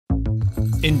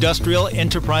Industrial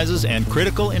enterprises and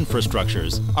critical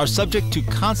infrastructures are subject to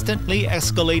constantly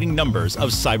escalating numbers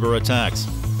of cyber attacks,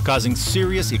 causing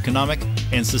serious economic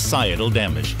and societal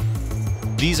damage.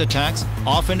 These attacks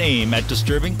often aim at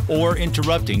disturbing or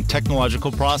interrupting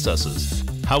technological processes.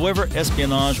 However,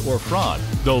 espionage or fraud,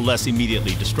 though less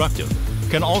immediately destructive,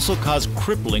 can also cause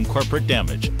crippling corporate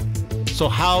damage. So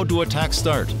how do attacks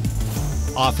start?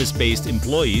 Office-based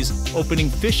employees opening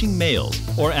phishing mails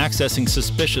or accessing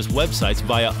suspicious websites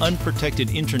via unprotected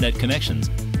internet connections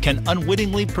can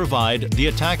unwittingly provide the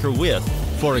attacker with,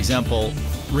 for example,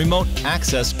 remote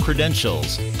access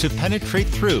credentials to penetrate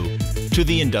through to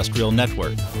the industrial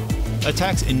network.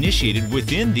 Attacks initiated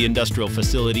within the industrial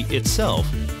facility itself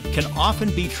can often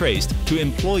be traced to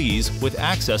employees with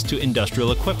access to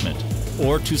industrial equipment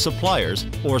or to suppliers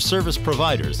or service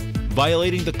providers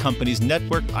violating the company's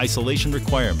network isolation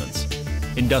requirements.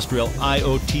 Industrial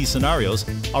IoT scenarios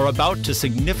are about to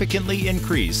significantly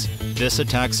increase this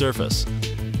attack surface.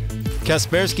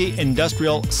 Kaspersky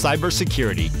Industrial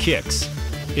CyberSecurity (KICS)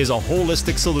 is a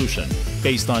holistic solution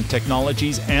based on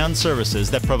technologies and services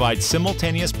that provide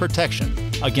simultaneous protection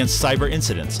against cyber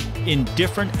incidents in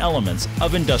different elements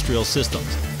of industrial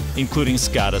systems, including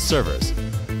SCADA servers,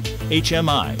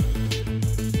 HMI,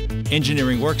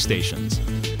 engineering workstations,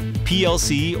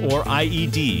 PLC or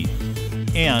IED,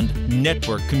 and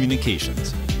network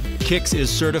communications. KICS is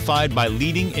certified by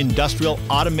leading industrial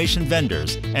automation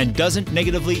vendors and doesn't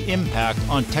negatively impact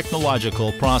on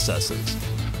technological processes.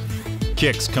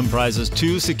 KICS comprises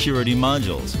two security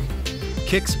modules.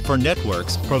 KICS for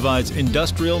Networks provides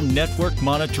industrial network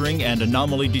monitoring and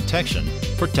anomaly detection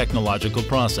for technological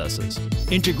processes,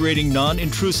 integrating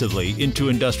non-intrusively into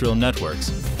industrial networks.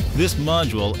 This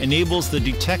module enables the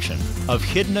detection of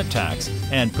hidden attacks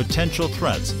and potential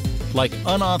threats like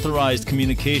unauthorized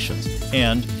communications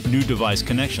and new device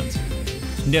connections,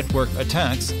 network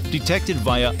attacks detected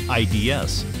via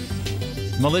IDS,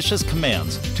 malicious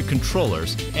commands to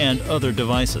controllers and other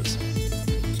devices,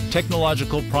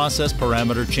 technological process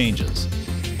parameter changes.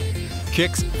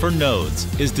 KICS for Nodes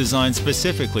is designed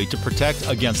specifically to protect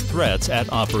against threats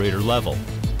at operator level,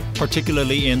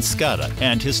 particularly in SCADA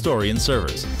and historian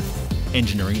servers,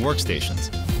 engineering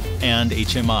workstations, and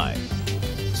HMI.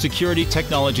 Security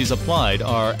technologies applied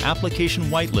are application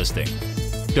whitelisting,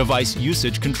 device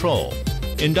usage control,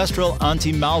 industrial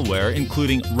anti-malware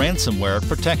including ransomware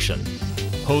protection,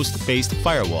 host-based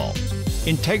firewall,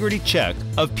 integrity check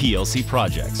of PLC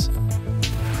projects.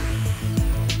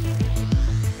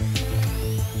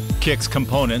 KICS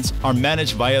components are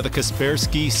managed via the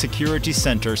Kaspersky Security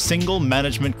Center single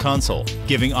management console,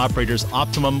 giving operators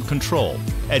optimum control,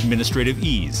 administrative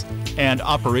ease, and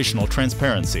operational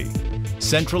transparency.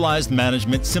 Centralized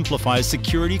management simplifies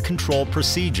security control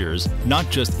procedures not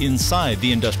just inside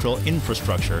the industrial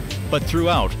infrastructure, but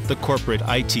throughout the corporate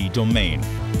IT domain.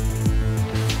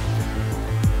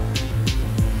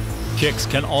 KICS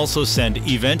can also send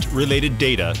event-related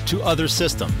data to other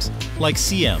systems like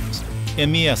CMs,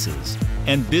 MESs,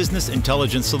 and business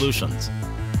intelligence solutions,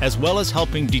 as well as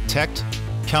helping detect,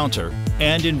 counter,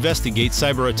 and investigate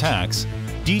cyber attacks.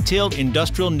 Detailed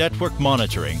industrial network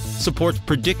monitoring supports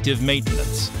predictive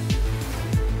maintenance.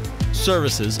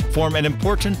 Services form an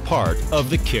important part of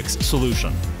the KICS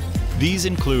solution. These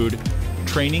include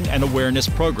training and awareness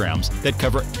programs that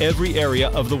cover every area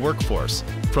of the workforce,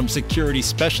 from security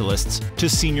specialists to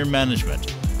senior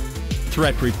management,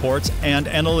 threat reports and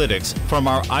analytics from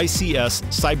our ICS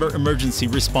Cyber Emergency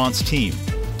Response Team,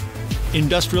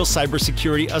 industrial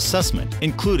cybersecurity assessment,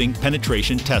 including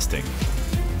penetration testing,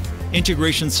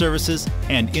 integration services,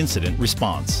 and incident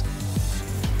response.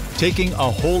 Taking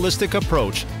a holistic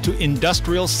approach to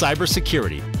industrial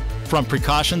cybersecurity, from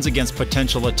precautions against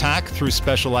potential attack through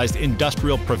specialized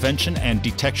industrial prevention and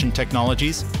detection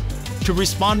technologies, to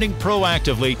responding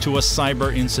proactively to a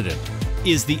cyber incident,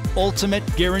 is the ultimate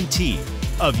guarantee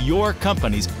of your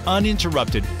company's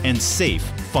uninterrupted and safe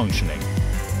functioning.